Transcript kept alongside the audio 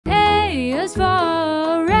is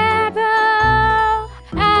for apple,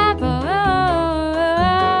 apple.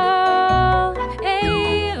 A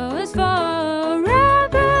is for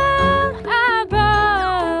apple, apple.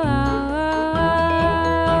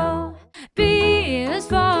 B is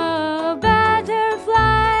for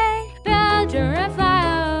butterfly, butterfly.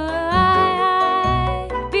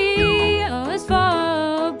 B is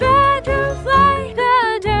for butterfly,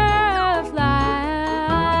 butterfly.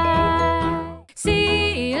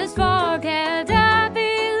 C is for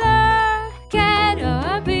caterpillar,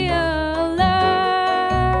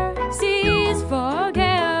 caterpillar. C is for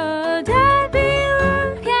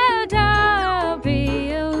caterpillar,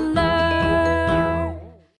 caterpillar.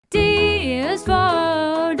 D is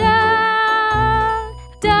for duck,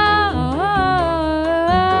 duck.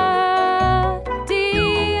 D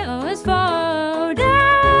is for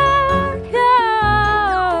duck, duck.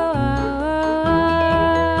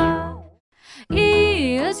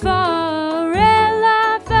 E is for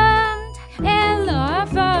elephant,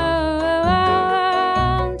 elephant.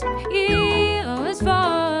 E is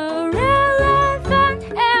for elephant,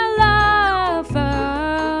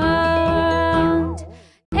 elephant.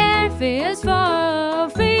 F is for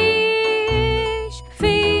fish,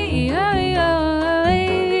 fish.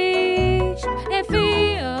 F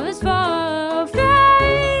is for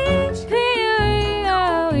fish, fish.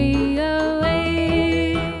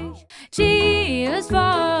 G is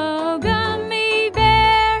for gummy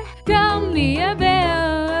bear, gummy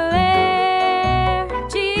bear.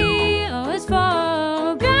 G is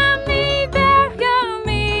for gummy bear,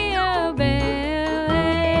 gummy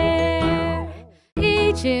bear.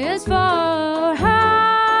 H is for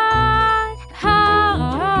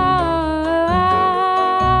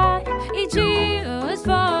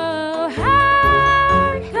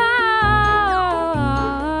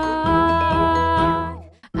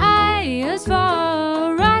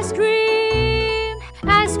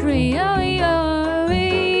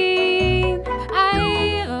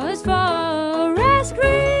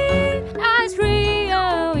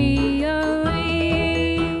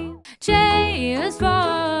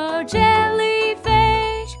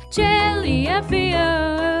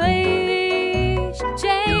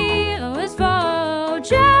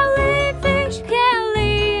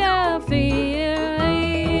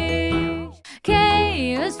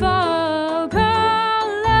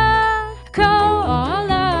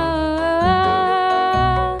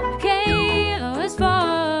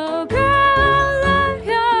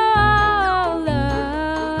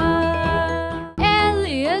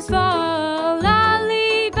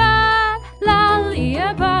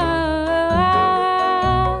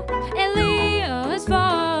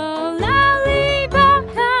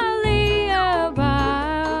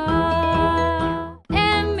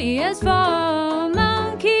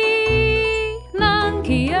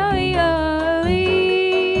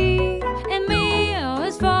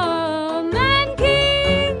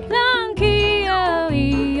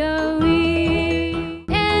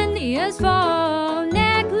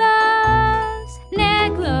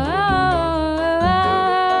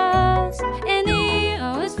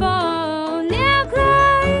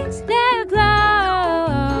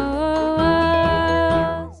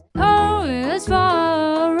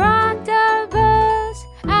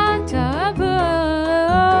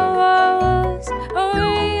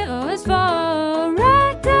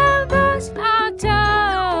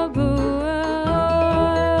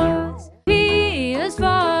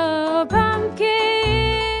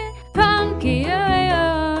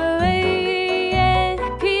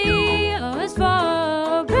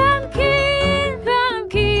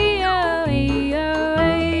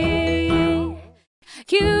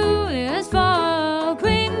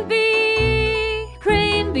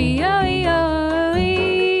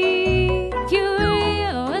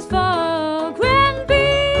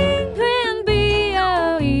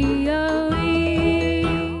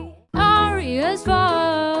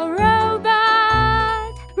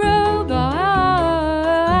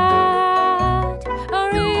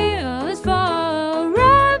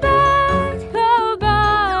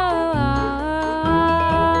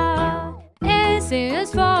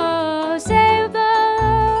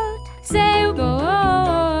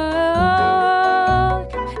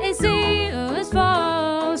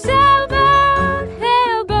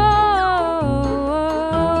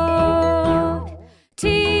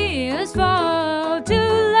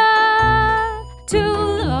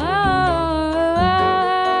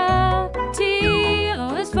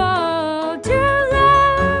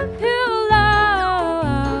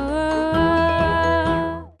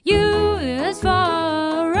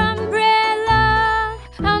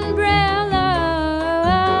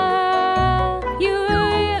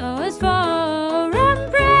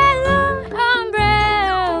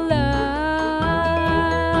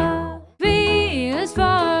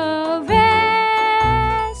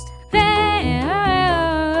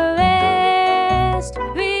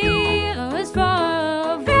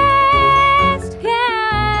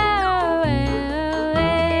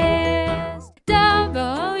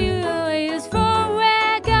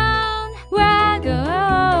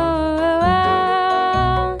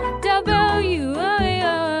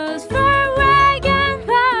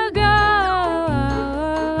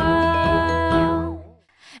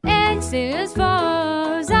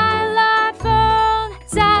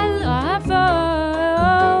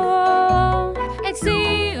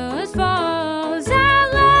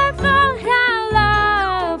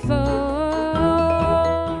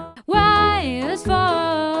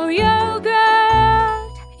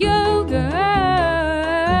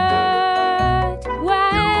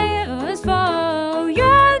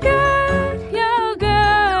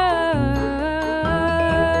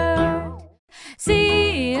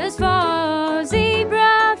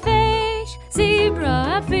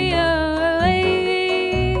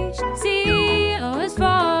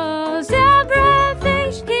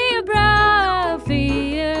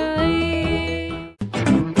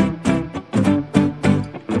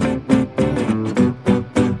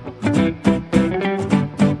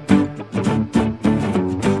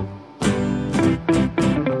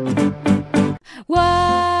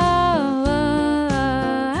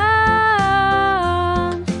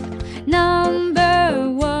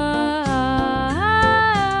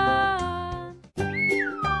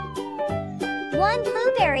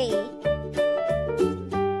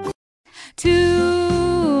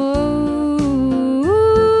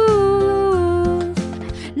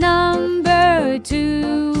Number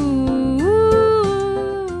 2.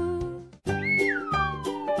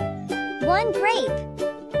 1 grape.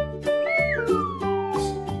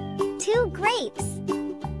 2 grapes.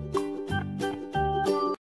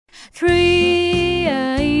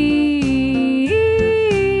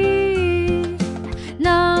 3.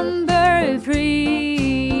 Number 3.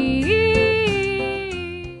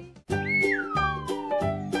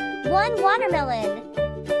 1 watermelon.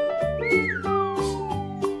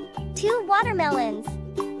 2 watermelons.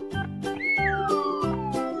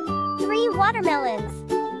 3 watermelons.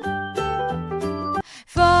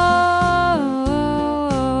 4.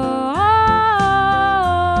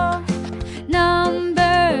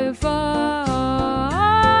 Number 4.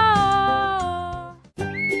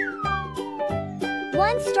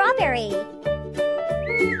 1 strawberry.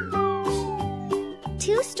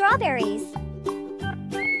 2 strawberries.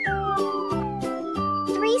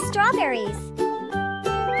 3 strawberries.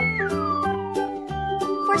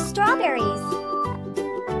 4 strawberries.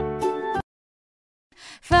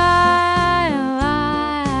 5.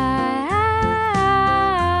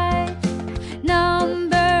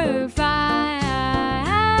 Number 5.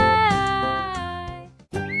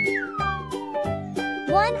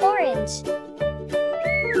 1 orange.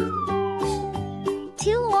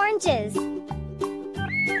 2 oranges.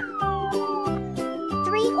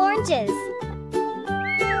 3 oranges.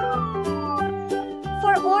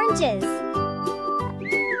 4 oranges.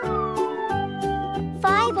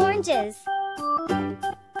 5 oranges.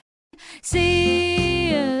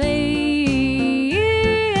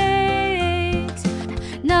 6.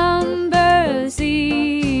 Number 6.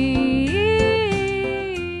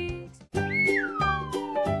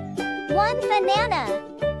 1 banana.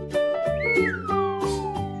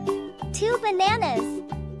 2 bananas.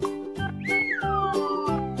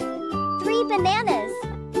 3 bananas.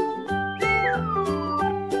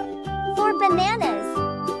 4 bananas.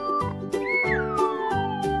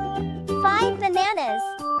 5 bananas.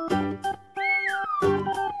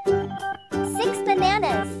 6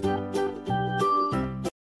 bananas.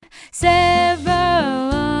 7.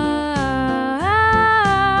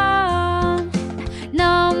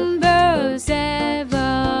 Number 7.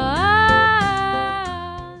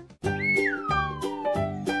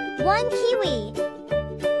 1 kiwi.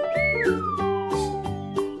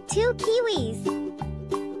 2 kiwis.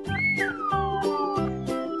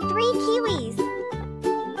 3 kiwis.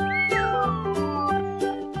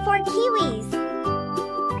 4 kiwis.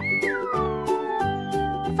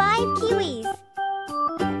 5 kiwis.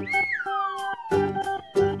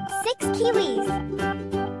 6 kiwis.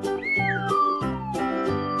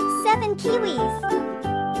 7 kiwis.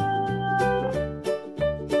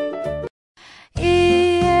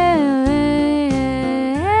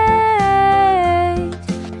 8.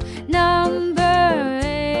 Number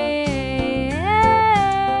 8.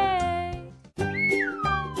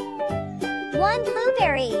 1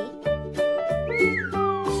 blueberry.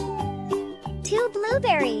 2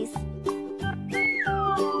 blueberries.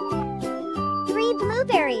 3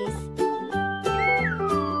 blueberries.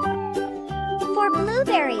 4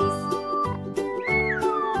 blueberries.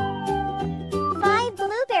 5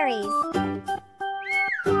 blueberries.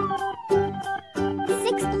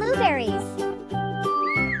 6 blueberries.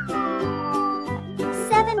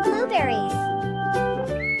 7 blueberries.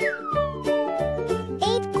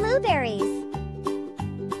 8 blueberries.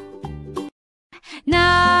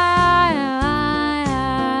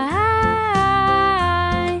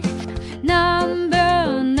 9.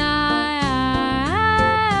 Number 9.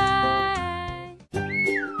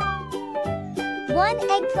 1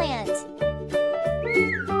 eggplant.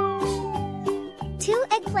 2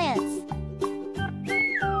 eggplants.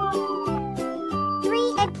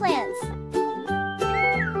 3 eggplants.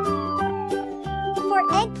 4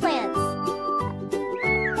 eggplants.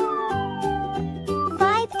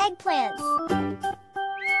 5 eggplants.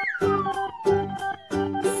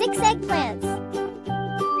 6 eggplants.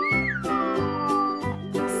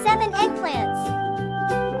 7 eggplants.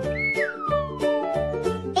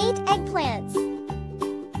 8 eggplants.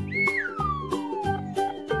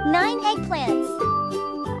 9 eggplants.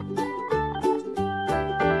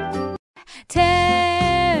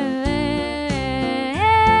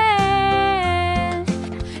 10.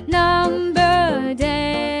 Number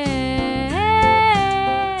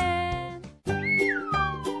 10.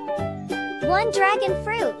 1 dragon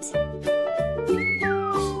fruit.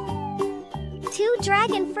 2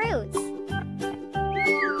 dragon fruits.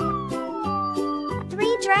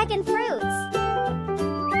 3 dragon fruits.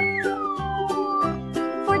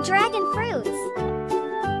 4 dragon fruits.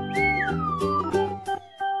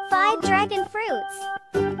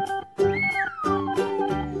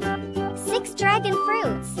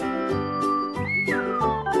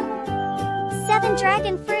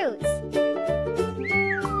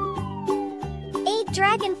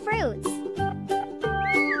 dragon fruits.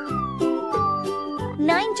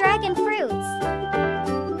 9 dragon fruits.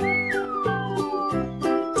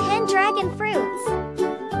 10 dragon fruits.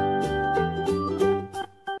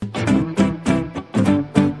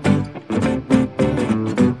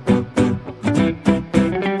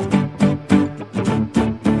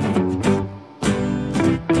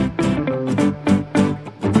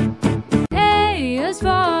 A is for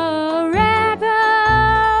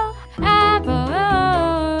apple, apple.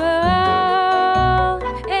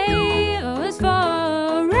 A is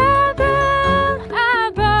for apple,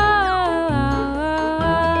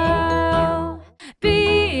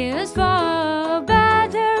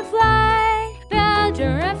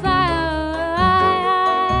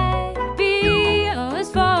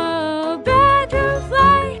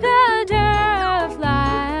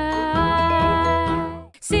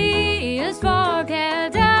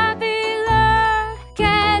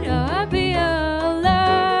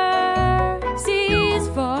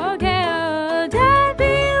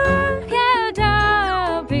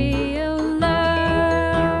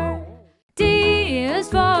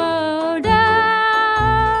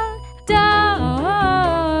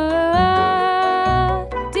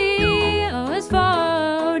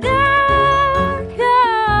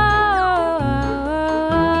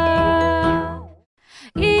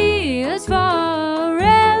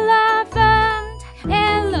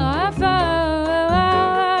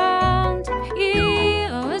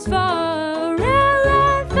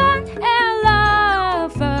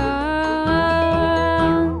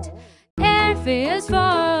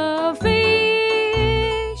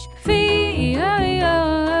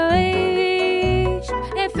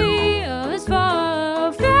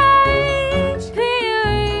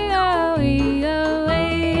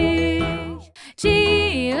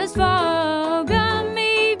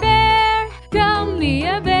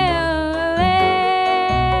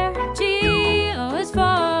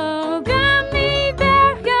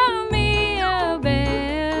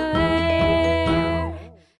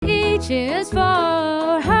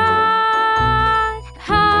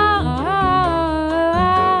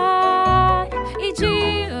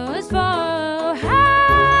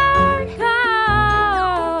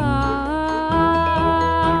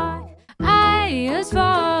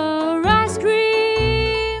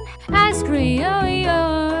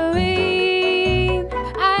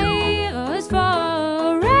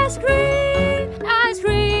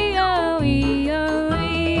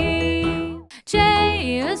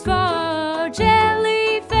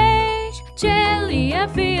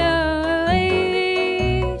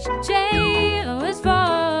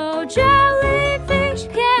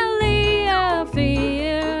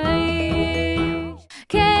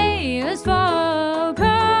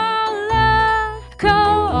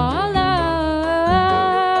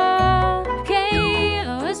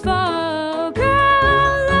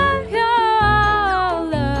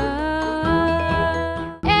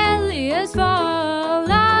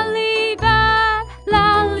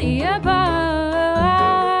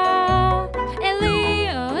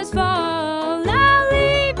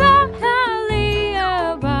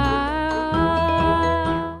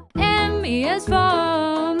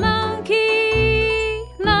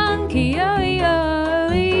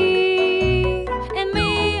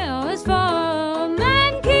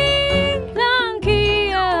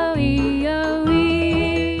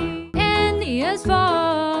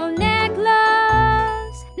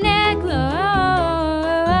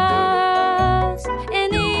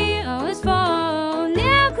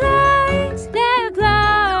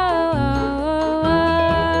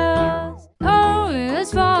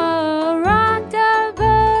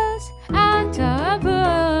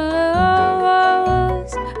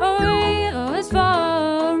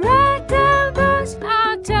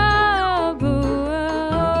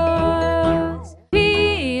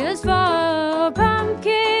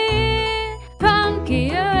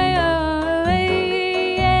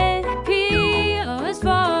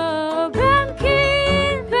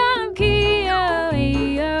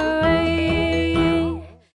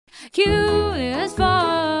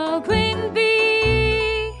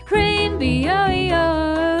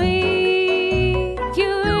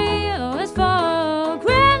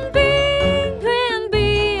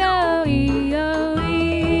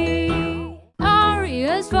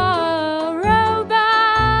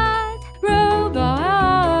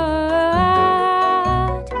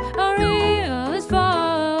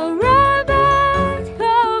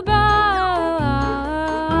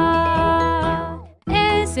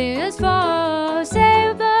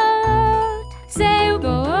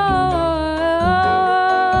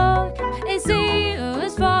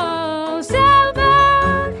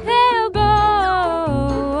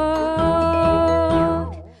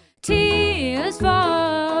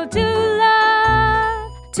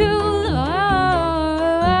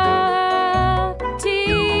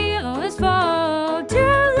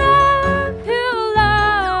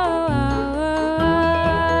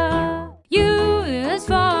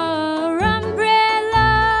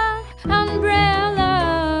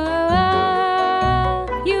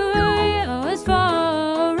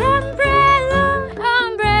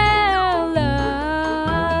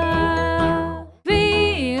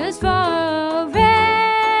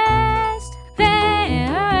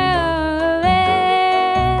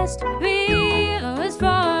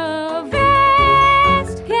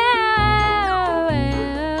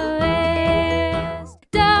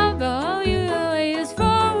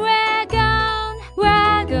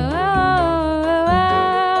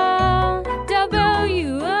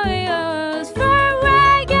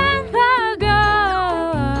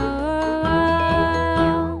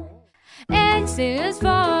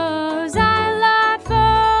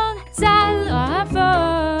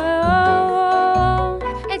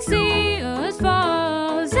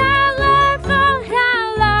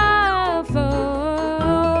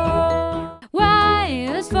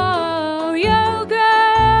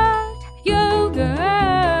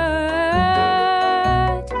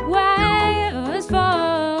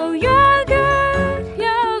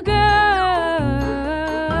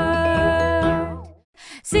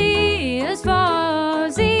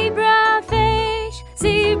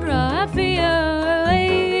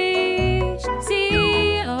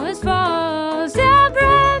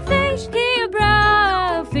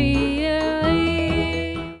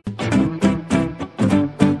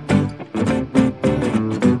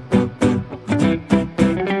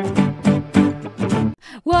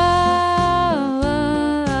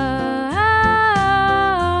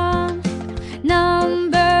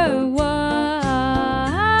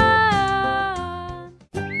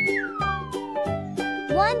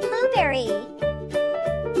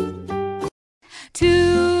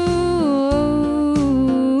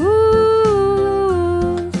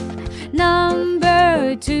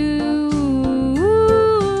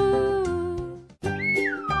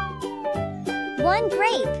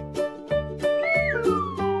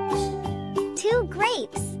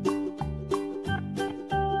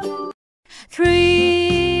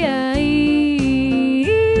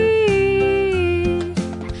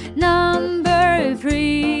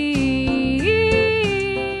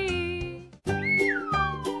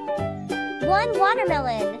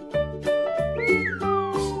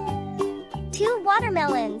 2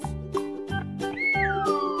 watermelons.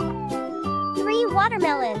 3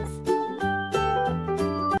 watermelons.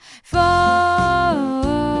 4.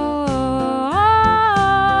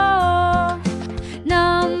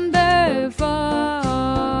 Number 4.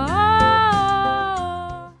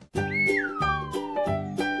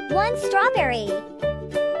 1 strawberry.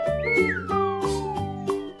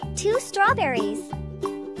 2 strawberries.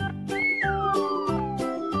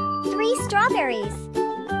 3 strawberries.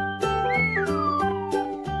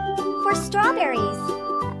 4 strawberries.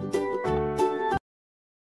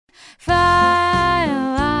 5.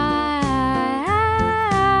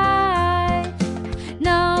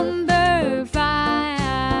 Number 5.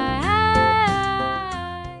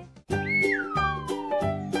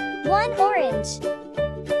 1 orange.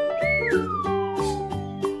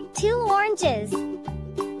 2 oranges.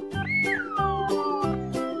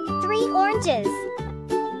 3 oranges.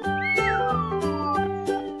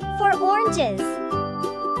 4 oranges.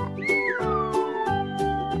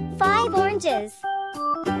 5 oranges.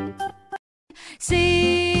 6.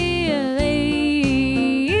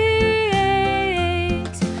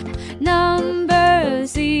 Number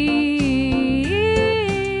 6.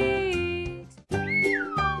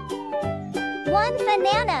 1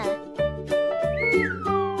 banana.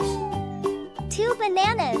 2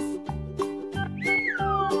 bananas.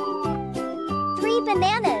 3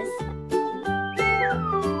 bananas.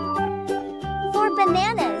 4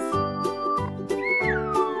 bananas.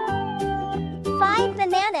 5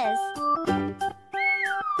 bananas.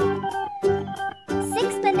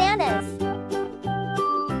 6 bananas.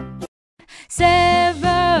 7.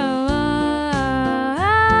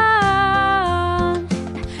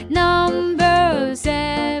 Number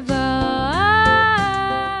 7.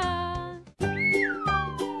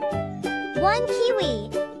 1 kiwi.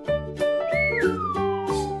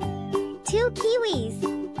 2 kiwis.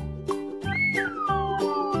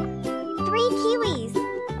 3 kiwis.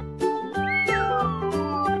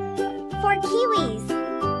 4 kiwis.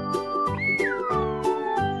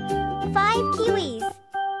 5 kiwis.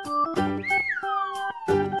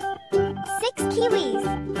 6 kiwis.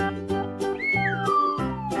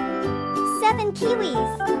 7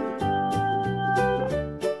 kiwis.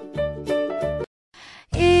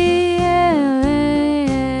 8.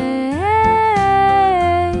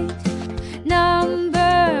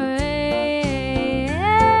 Number 8.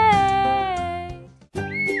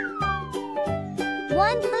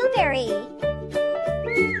 1 blueberry.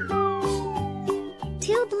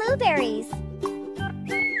 2 blueberries.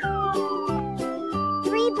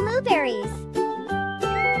 3 blueberries.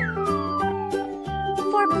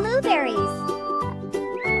 4 blueberries.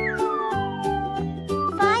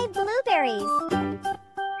 5 blueberries.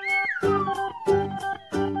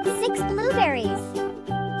 6 blueberries.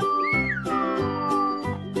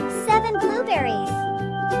 7 blueberries.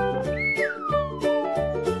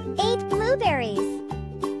 8 blueberries.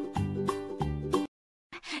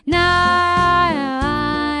 9.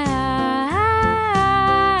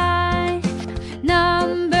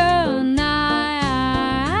 Number 9.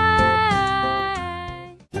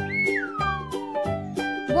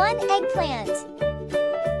 1 eggplant.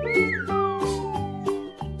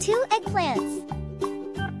 2 eggplants.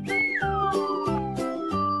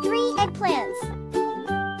 3 eggplants.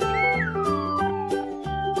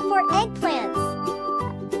 4 eggplants.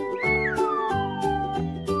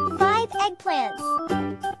 5 eggplants.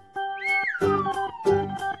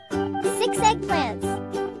 6 eggplants.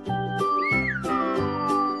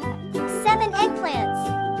 7 eggplants.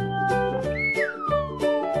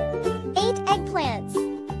 8 eggplants.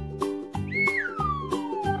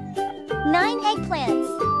 9 eggplants.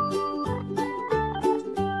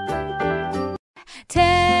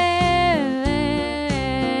 10.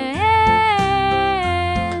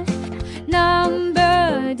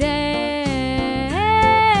 Number 10.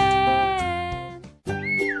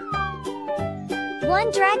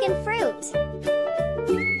 1 dragon fruit.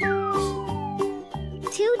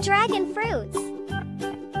 2 dragon fruits.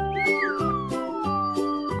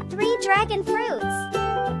 3 dragon fruits.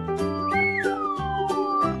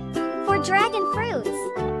 4 dragon fruits.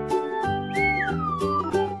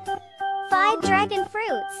 5 dragon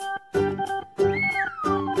fruits.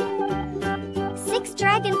 6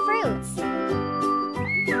 dragon fruits.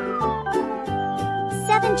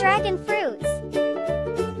 7 dragon fruits.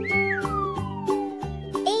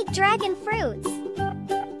 8 dragon fruits.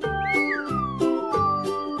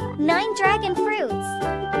 9 dragon fruits.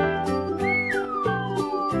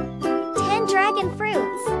 10 dragon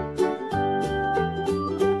fruits.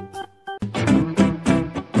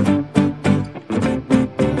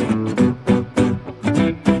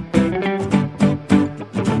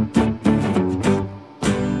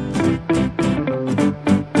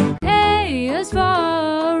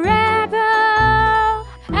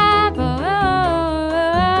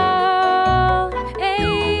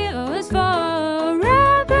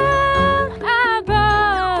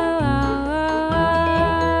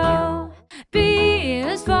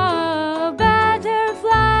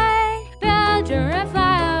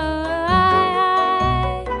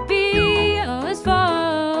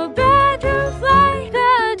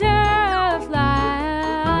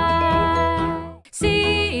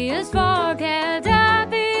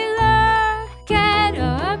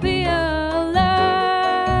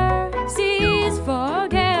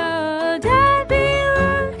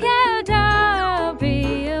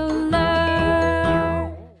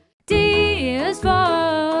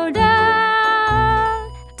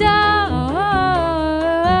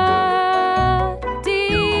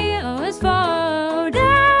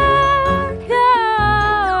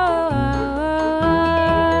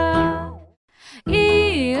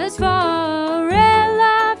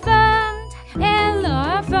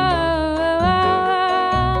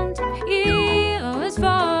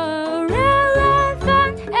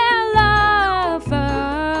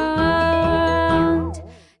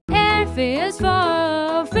 is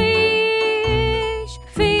for fish.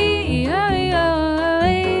 Fish.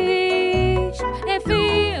 F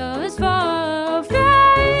is for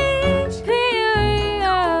fish.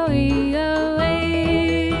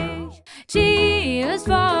 G is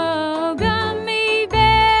for gummy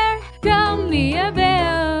bear. Gummy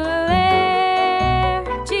bear.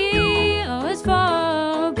 G is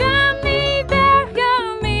for gummy bear.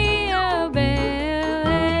 Gummy bear.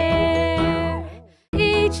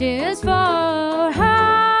 H is for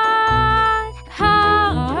heart. Heart.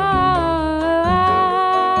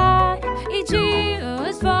 H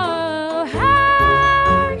is for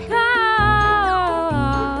heart. Heart.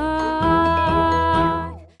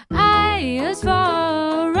 I is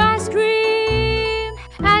for ice cream.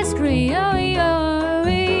 Ice cream. I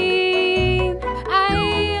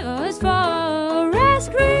is for ice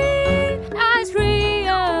cream. Ice cream.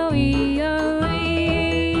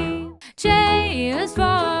 J is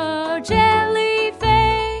for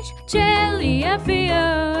jellyfish. Jellyfish.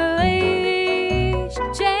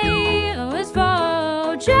 J is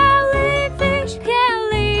for jellyfish.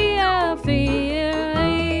 Jellyfish.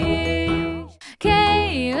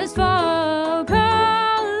 K is for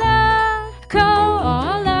koala.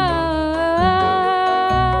 Koala.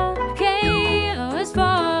 K is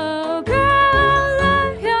for koala.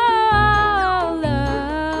 Koala.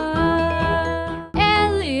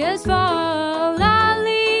 L is for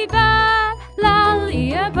lollipop.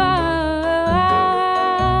 Lollipop.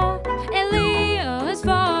 L is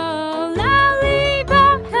for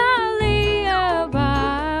lollipop. Lollipop.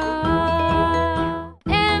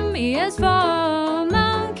 M is for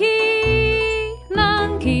monkey.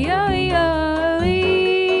 Monkey.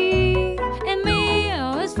 M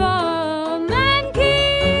is for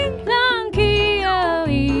monkey. Monkey.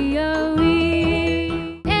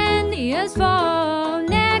 N is for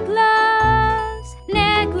necklace.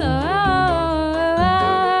 Necklace.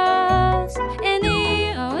 N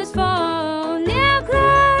is for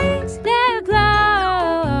necklace.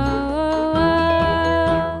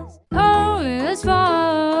 Necklace. O is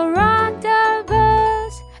for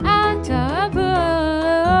octopus. Octopus.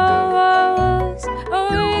 O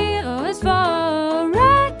is for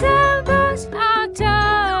octopus.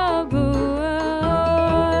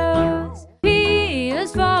 Octopus. P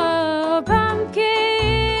is for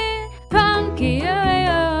pumpkin. Pumpkin.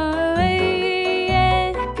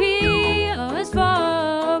 P is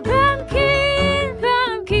for pumpkin.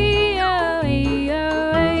 Pumpkin.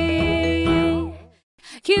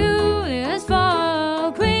 Q is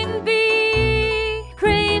for queen bee.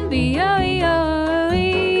 Queen bee.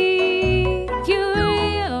 Q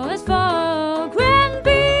is for queen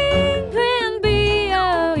bee. Queen bee.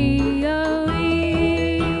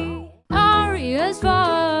 R is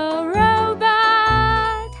for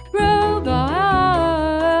robot. Robot.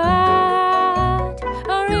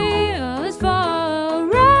 R is for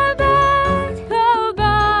robot.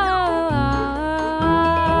 Robot.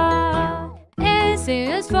 S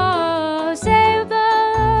is for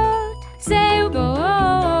sailboat. Sailboat.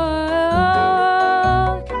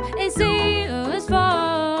 S is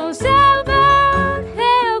for sailboat.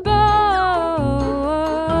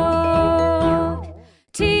 Sailboat.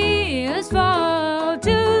 T is for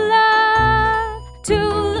tulip.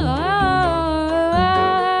 Tulip.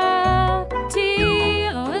 T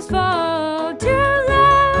is for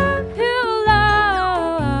tulip.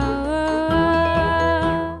 Tulip.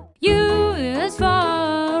 U is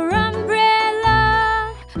for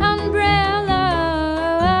umbrella. Umbrella.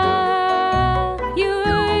 U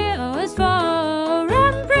is for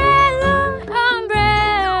umbrella.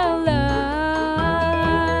 Umbrella.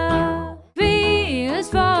 V is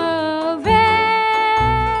for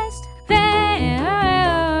vest.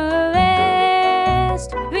 Vest.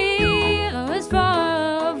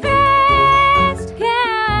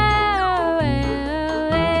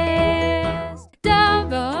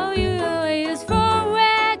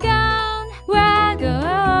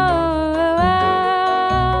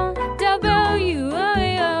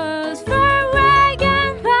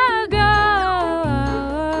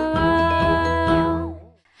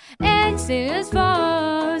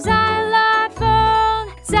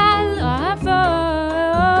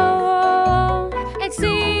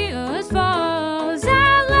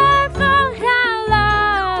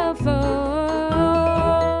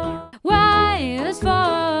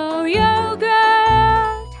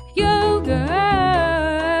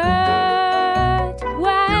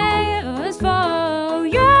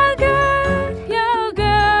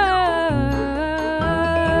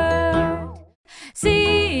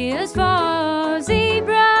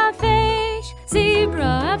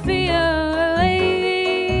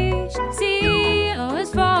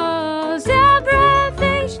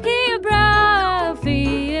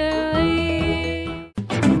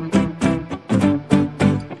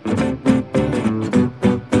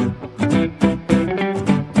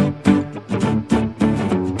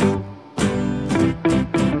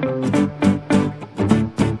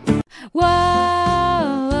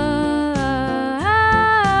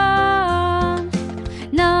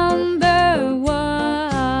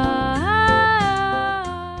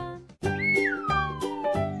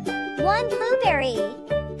 1 blueberry.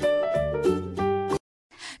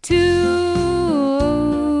 2.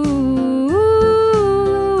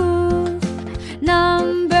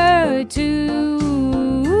 Number 2.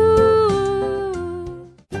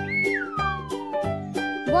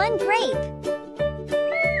 1 grape.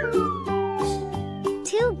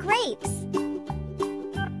 2 grapes.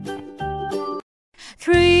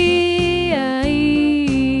 3.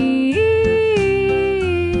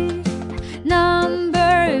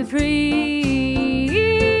 Number 3.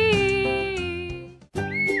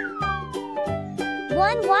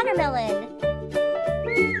 1 watermelon.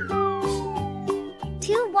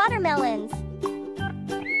 2 watermelons.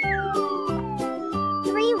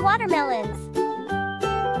 3 watermelons.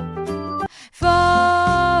 4.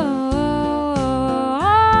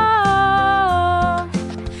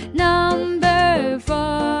 Number 4.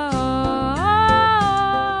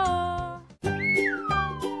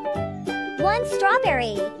 1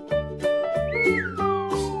 strawberry.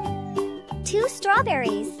 2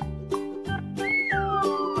 strawberries.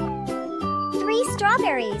 3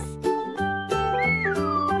 strawberries.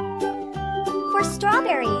 4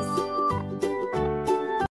 strawberries.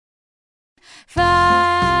 5.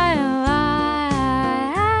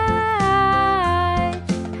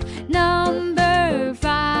 Number 5.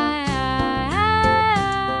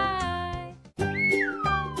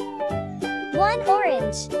 1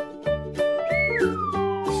 orange.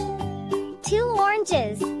 2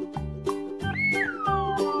 oranges.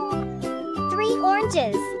 3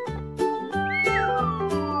 oranges.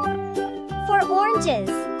 4 oranges.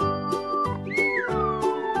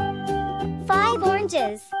 5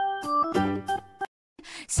 oranges.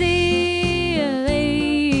 6.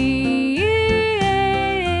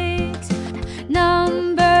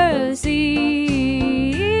 Number 6.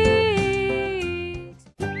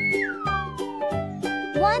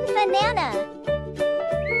 1 banana.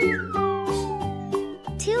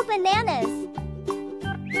 2 bananas.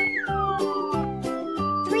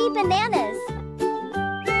 3 bananas.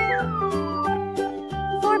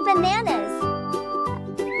 4 bananas.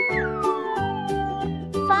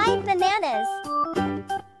 5 bananas.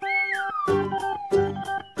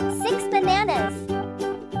 6 bananas.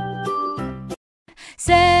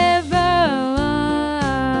 7.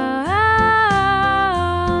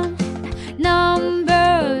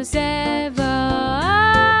 Number 7.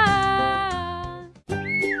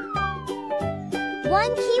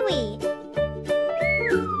 1 kiwi.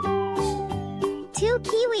 2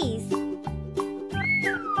 kiwis.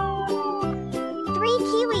 3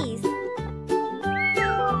 kiwis.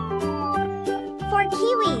 4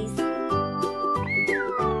 kiwis.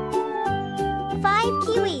 5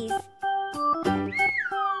 kiwis.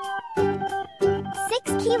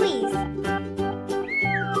 6 kiwis.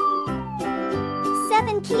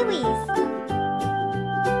 7 kiwis.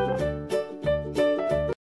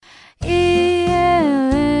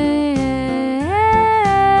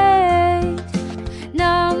 8.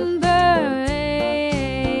 Number 8.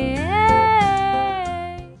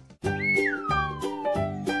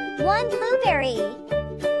 1 blueberry.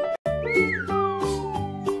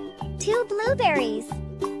 2 blueberries.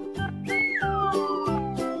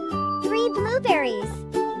 3 blueberries.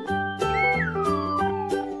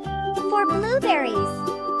 4 blueberries.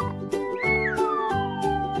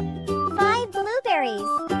 5 blueberries.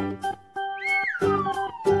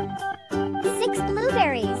 6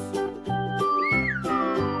 blueberries.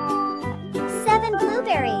 7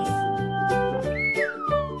 blueberries.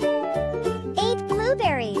 8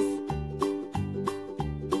 blueberries.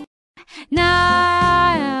 9.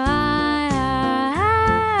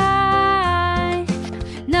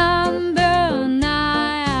 Number 9.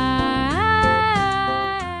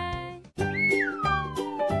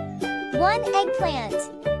 1 eggplant.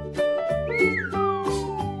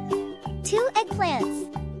 2 eggplants.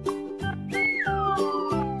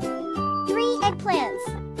 3 eggplants.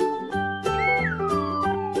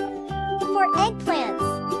 4 eggplants.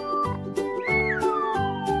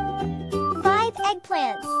 5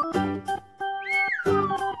 eggplants.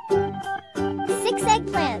 6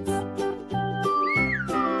 eggplants.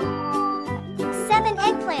 7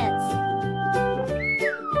 eggplants.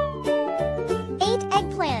 8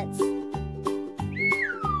 eggplants.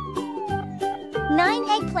 9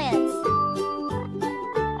 eggplants.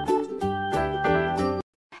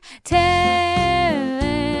 10.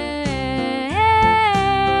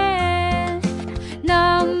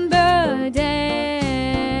 Number 10.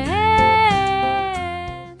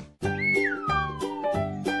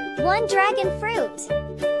 1 dragon fruit.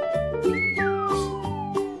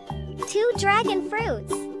 2 dragon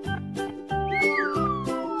fruits.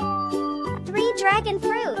 3 dragon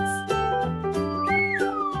fruits.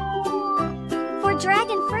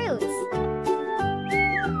 dragon fruits.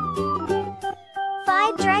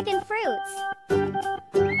 5 dragon fruits.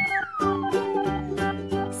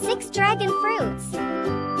 6 dragon fruits.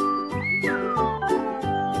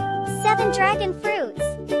 7 dragon fruits.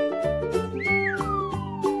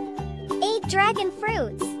 8 dragon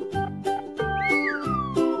fruits.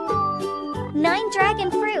 9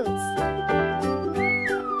 dragon fruits.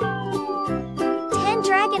 10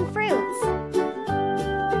 dragon fruits.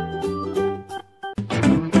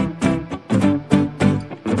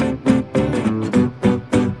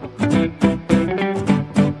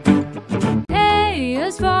 A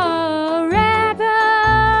is for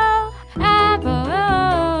apple, apple.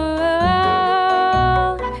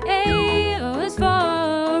 A is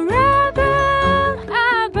for apple,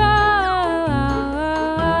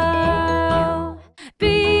 apple. B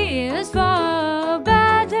is for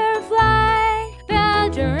butterfly,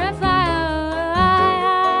 butterfly.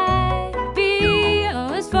 B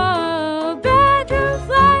is for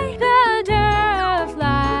butterfly, butterfly.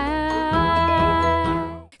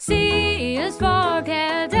 C is for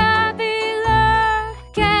caterpillar,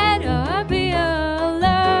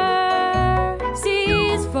 caterpillar. C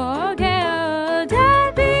is for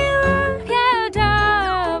caterpillar,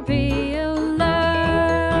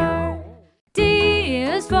 caterpillar. D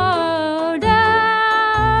is for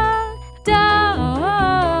dog, dog.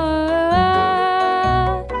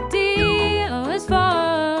 D is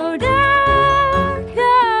for dog,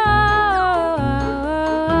 dog.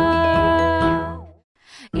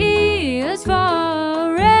 E is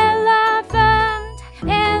for elephant,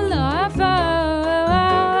 elephant.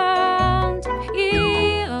 E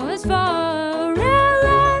is for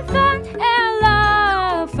elephant,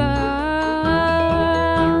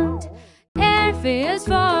 elephant. F is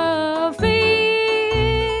for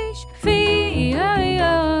fish, fish.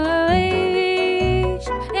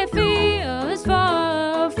 F is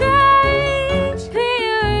for fish, fish.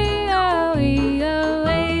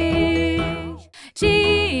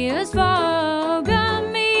 G is for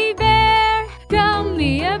gummy bear,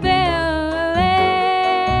 gummy bear.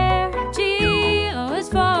 G is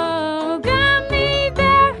for gummy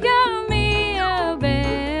bear, gummy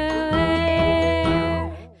bear.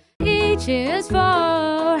 H is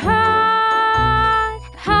for heart,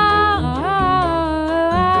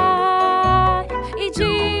 heart. H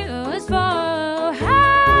is for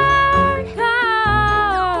heart,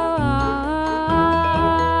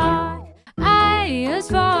 heart. I is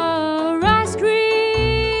for ice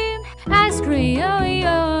cream, ice cream.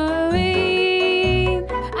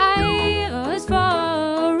 I is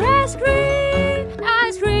for ice cream,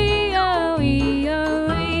 ice cream.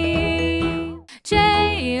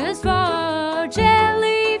 J is for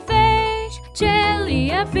jellyfish,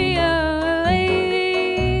 jellyfish.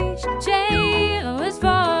 J is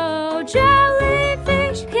for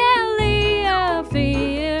jellyfish, jellyfish.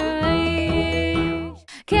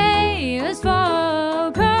 K is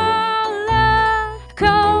for koala,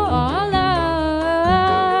 koala.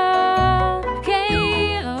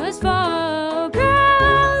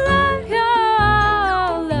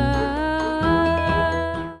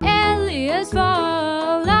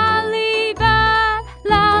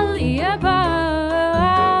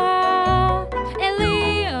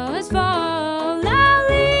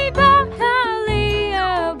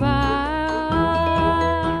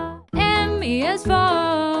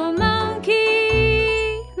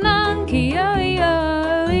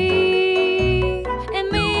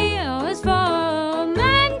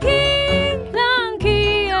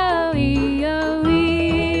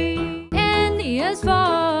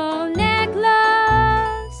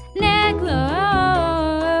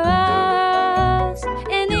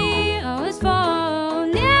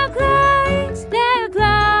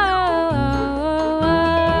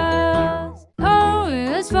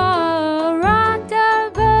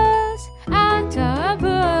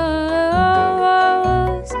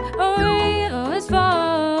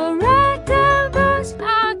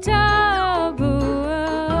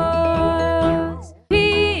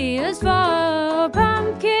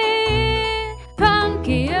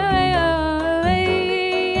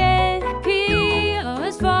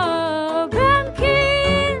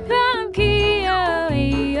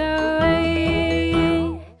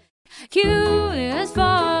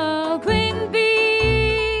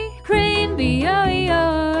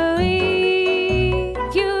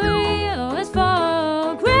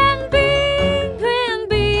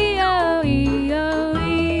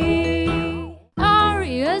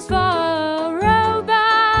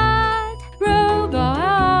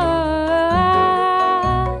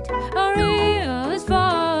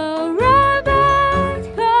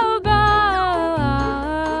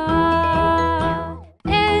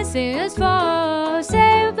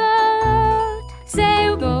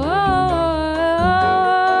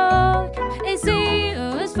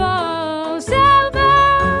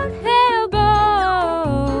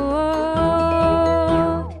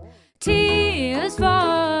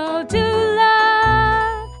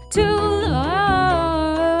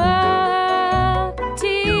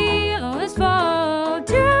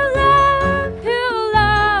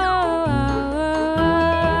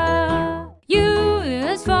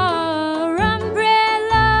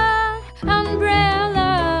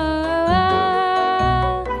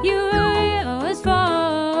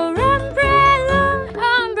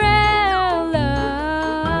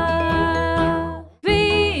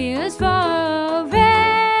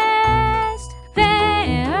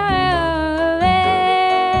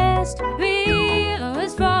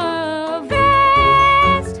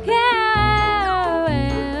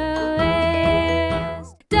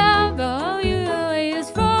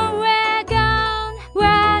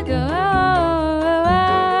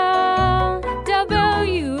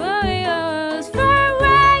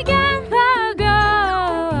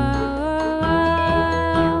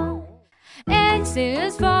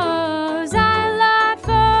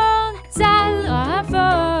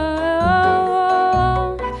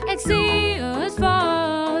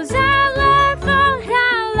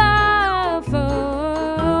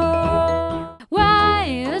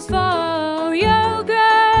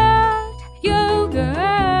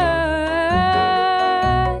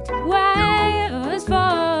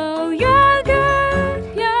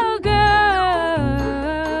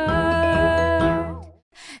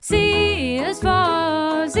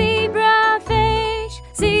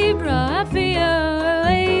 I feel